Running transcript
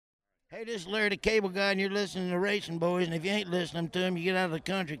Hey, this is Larry the Cable Guy, and you're listening to Racinboys, and if you ain't listening to them, you get out of the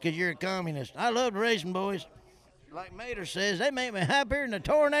country because you're a communist. I love the Racinboys. Like Mater says, they make me happier than a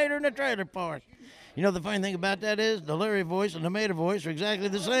tornado in a trailer park. You know, the funny thing about that is the Larry voice and the Mater voice are exactly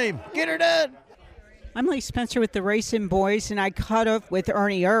the same. Get her done! I'm Lee Spencer with the Racinboys, and I caught up with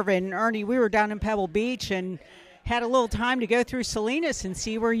Ernie Irvan. Ernie, we were down in Pebble Beach and had a little time to go through Salinas and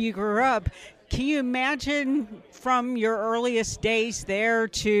see where you grew up. Can you imagine from your earliest days there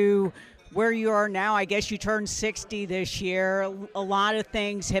to where you are now? I guess you turned 60 this year. A lot of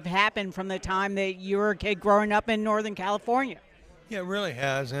things have happened from the time that you were a kid growing up in Northern California. Yeah, it really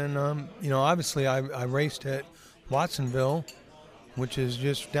has. And, obviously I raced at Watsonville, which is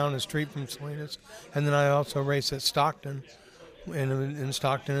just down the street from Salinas. And then I also raced at Stockton, in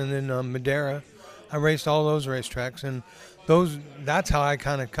Stockton, and then Madera. I raced all those racetracks. And that's how I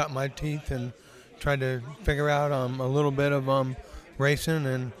kind of cut my teeth and tried to figure out a little bit of racing.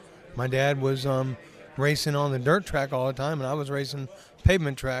 And my dad was racing on the dirt track all the time, and I was racing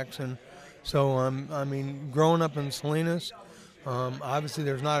pavement tracks. And so, growing up in Salinas, obviously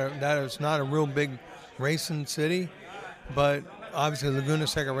it's not a real big racing city, but obviously Laguna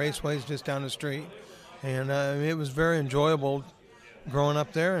Seca Raceway is just down the street. And it was very enjoyable growing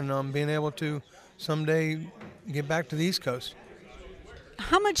up there and being able to someday get back to the East Coast.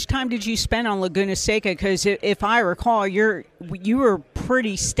 How much time did you spend on Laguna Seca? Because if I recall, you were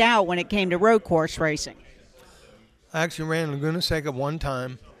pretty stout when it came to road course racing. I actually ran Laguna Seca one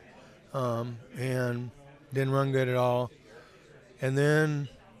time and didn't run good at all. And then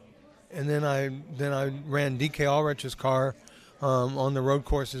I ran DK Ulrich's car on the road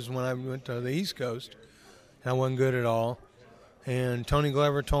courses when I went to the East Coast, and I wasn't good at all. And Tony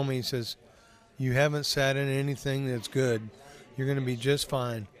Glover told me, he says, "You haven't sat in anything that's good. You're going to be just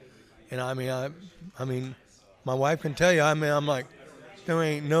fine." And I mean, my wife can tell you, I'm like, there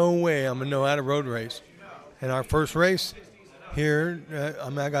ain't no way I'm going to know how to road race. And our first race here,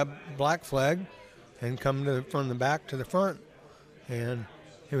 I got black flag and come from the back to the front. And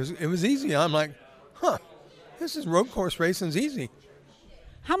it was easy. I'm like, this is road course racing's easy.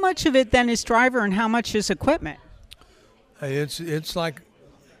 How much of it then is driver and how much is equipment? It's like,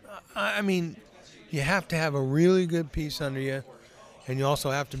 you have to have a really good piece under you, and you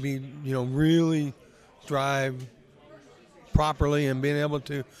also have to be, really drive properly and being able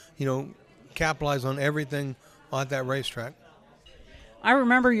to, capitalize on everything at that racetrack. I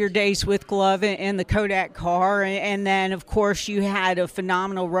remember your days with Glove in the Kodak car, and then, of course, you had a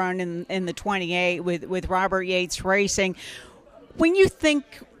phenomenal run in the 28 with Robert Yates Racing. When you think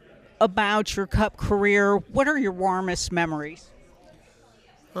about your Cup career, what are your warmest memories?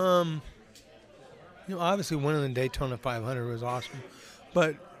 Obviously winning the Daytona 500 was awesome,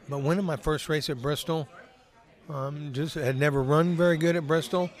 but winning my first race at Bristol, just had never run very good at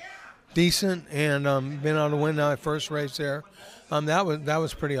Bristol, decent, and been able to win my first race there. That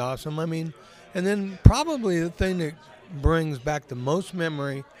was pretty awesome. And then probably the thing that brings back the most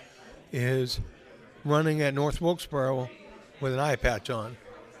memory is running at North Wilkesboro with an eye patch on.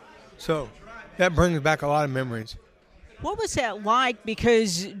 So that brings back a lot of memories. What was that like?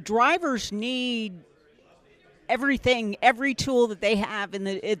 Because drivers need everything, every tool that they have in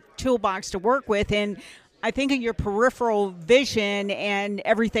the toolbox to work with. And I think of your peripheral vision and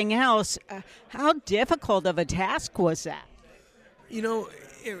everything else. How difficult of a task was that?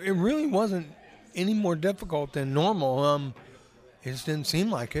 It really wasn't any more difficult than normal. It just didn't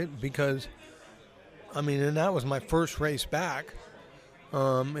seem like it because, and that was my first race back.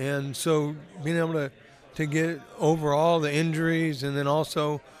 And so being able to get over all the injuries and then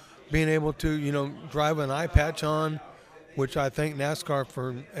also being able to, drive an eye patch on, which I thank NASCAR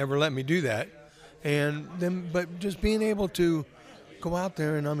for ever let me do that. And then, but just being able to go out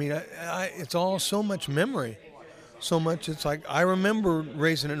there and, it's all so much memory. So much, it's like, I remember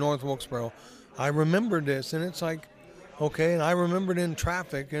racing at North Wilkesboro. I remember this, and it's like, okay, and I remembered in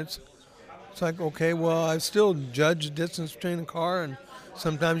traffic. It's like, okay, well, I still judge the distance between the car, and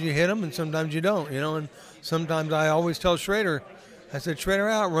sometimes you hit them and sometimes you don't, and sometimes I always tell Schrader, I said, Schrader,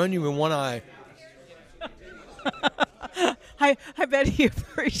 I outrun you with one eye. I bet he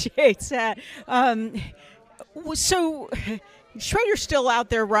appreciates that. So Schrader's still out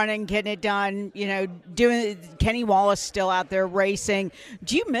there running, getting it done, doing Kenny Wallace still out there racing.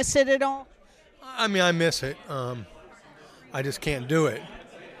 Do you miss it at all? I miss it. I just can't do it.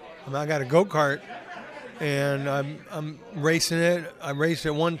 I got a go-kart, and I'm racing it. I raced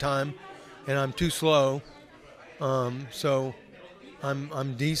it one time, and I'm too slow. So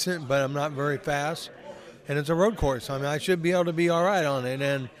I'm decent, but I'm not very fast. And it's a road course. I should be able to be all right on it.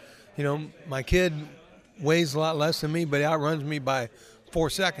 And, my kid weighs a lot less than me, but he outruns me by 4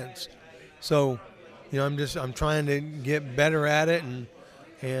 seconds. So, I'm trying to get better at it, and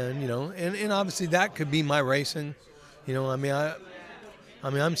obviously that could be my racing.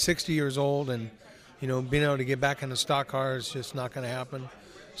 I'm 60 years old, and being able to get back into stock cars is just not going to happen.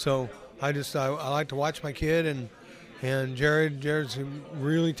 So I like to watch my kid, and Jared's a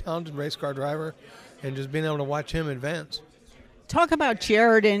really talented race car driver, and just being able to watch him advance. Talk about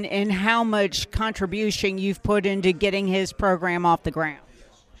Jared and how much contribution you've put into getting his program off the ground.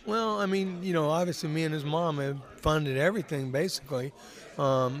 Well, obviously me and his mom have funded everything basically,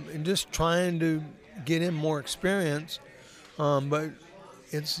 and just trying to get him more experience. But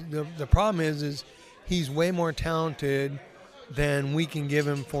it's the problem is he's way more talented than we can give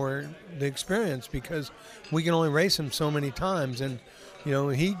him for the experience, because we can only race him so many times. And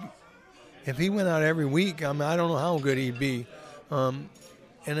if he went out every week, I don't know how good he'd be. And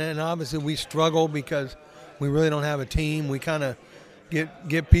then obviously we struggle because we really don't have a team. We kind of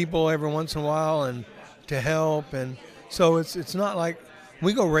get people every once in a while and to help, and so it's not like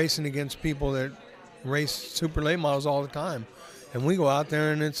we go racing against people that race super late models all the time, and we go out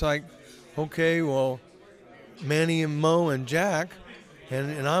there and it's like, okay, well, Manny and Mo and Jack,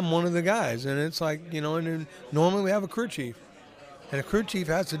 and I'm one of the guys, and it's like, and then normally we have a crew chief, and a crew chief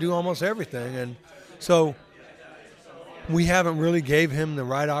has to do almost everything, and so we haven't really gave him the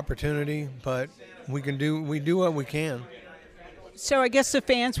right opportunity, but we do what we can. So I guess the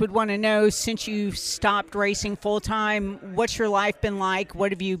fans would want to know, since you stopped racing full time, what's your life been like?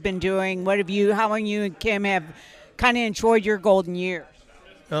 What have you been doing? How long you and Kim have kind of enjoyed your golden years?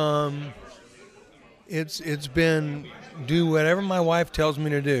 It's been do whatever my wife tells me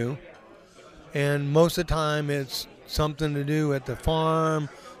to do, and most of the time it's something to do at the farm,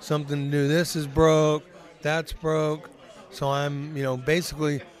 something to do. This is broke, that's broke. So I'm,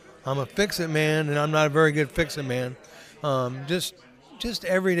 basically I'm a fix-it man, and I'm not a very good fix-it man. Just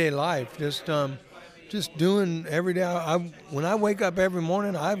everyday life, just doing every day. When I wake up every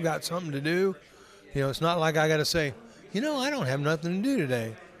morning, I've got something to do. It's not like I got to say, I don't have nothing to do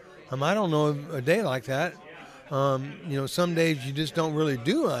today. I don't know a day like that. Some days you just don't really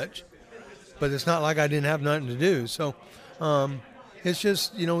do much, but it's not like I didn't have nothing to do. So, it's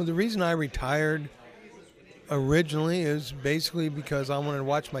just, the reason I retired originally is basically because I wanted to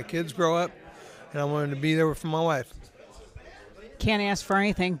watch my kids grow up, and I wanted to be there for my wife. Can't ask for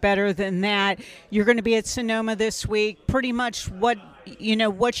anything better than that. You're going to be at Sonoma this week. Pretty much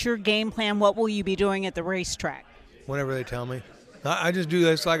what's your game plan? What will you be doing at the racetrack? Whatever they tell me. I just do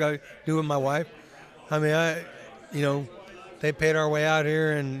this like I do with my wife. They paid our way out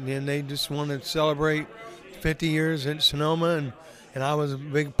here, and they just wanted to celebrate 50 years at Sonoma, and I was a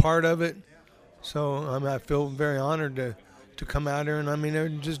big part of it. So I feel very honored to come out here,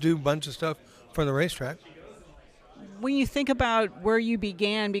 and just do a bunch of stuff for the racetrack. When you think about where you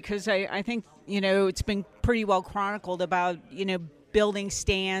began, because I think, it's been pretty well chronicled about, building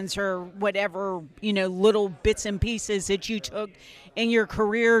stands or whatever, little bits and pieces that you took in your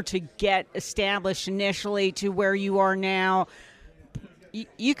career to get established initially to where you are now.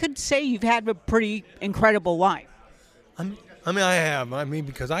 You could say you've had a pretty incredible life. I have.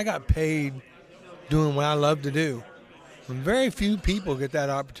 Because I got paid doing what I love to do. And very few people get that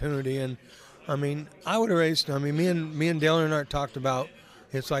opportunity, and I would have raced. Me and Dale Earnhardt talked about.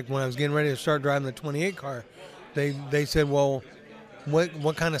 It's like when I was getting ready to start driving the 28 car, they said, well,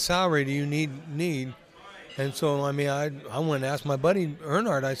 what kind of salary do you need? And so I went and asked my buddy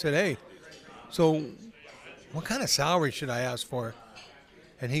Earnhardt. I said, hey, so what kind of salary should I ask for?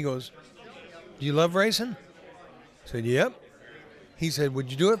 And he goes, do you love racing? I said, yep. He said,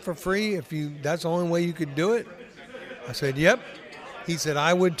 would you do it for free if that's the only way you could do it? I said, yep. He said,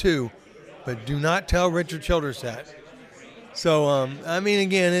 I would too. But do not tell Richard Childress that. So,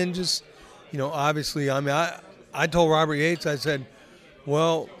 again, and just, obviously, I told Robert Yates, I said,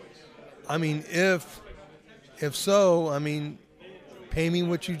 well, if so, pay me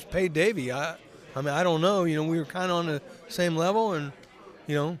what you paid Davey. I don't know. We were kind of on the same level, and,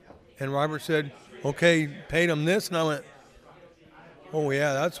 and Robert said, okay, paid him this. And I went, oh,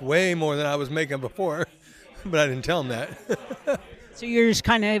 yeah, that's way more than I was making before. But I didn't tell him that. So you're just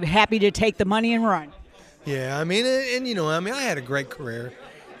kind of happy to take the money and run. Yeah, I had a great career.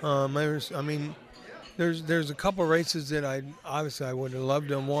 There's a couple races that I would have loved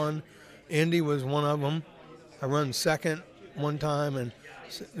to have won. Indy was one of them. I run second one time, and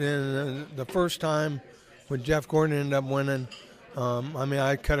then the first time when Jeff Gordon ended up winning,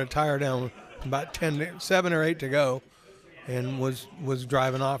 I cut a tire down with about 7 or 8 to go, and was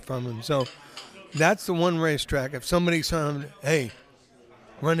driving off from him. So that's the one racetrack. If somebody said, hey,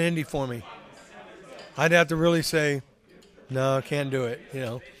 run Indy for me, I'd have to really say, no, I can't do it,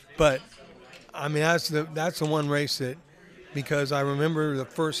 But I mean, that's the one race that, because I remember the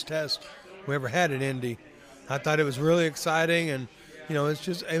first test we ever had at Indy. I thought it was really exciting, and it's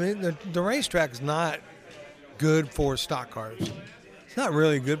just, I mean, the racetrack is not good for stock cars. It's not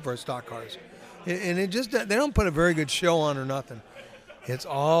really good for stock cars, and it just, they don't put a very good show on or nothing. It's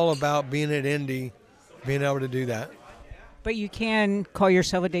all about being at Indy, being able to do that. But you can call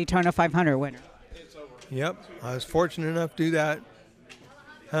yourself a Daytona 500 winner. Yep, I was fortunate enough to do that.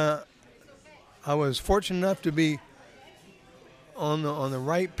 I was fortunate enough to be on the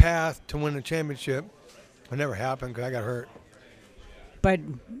right path to win the championship. It never happened because I got hurt. But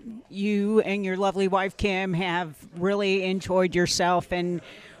you and your lovely wife, Kim, have really enjoyed yourself, and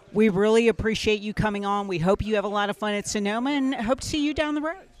we really appreciate you coming on. We hope you have a lot of fun at Sonoma, and hope to see you down the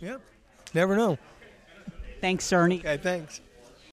road. Yep, never know. Thanks, Ernie. Okay, thanks.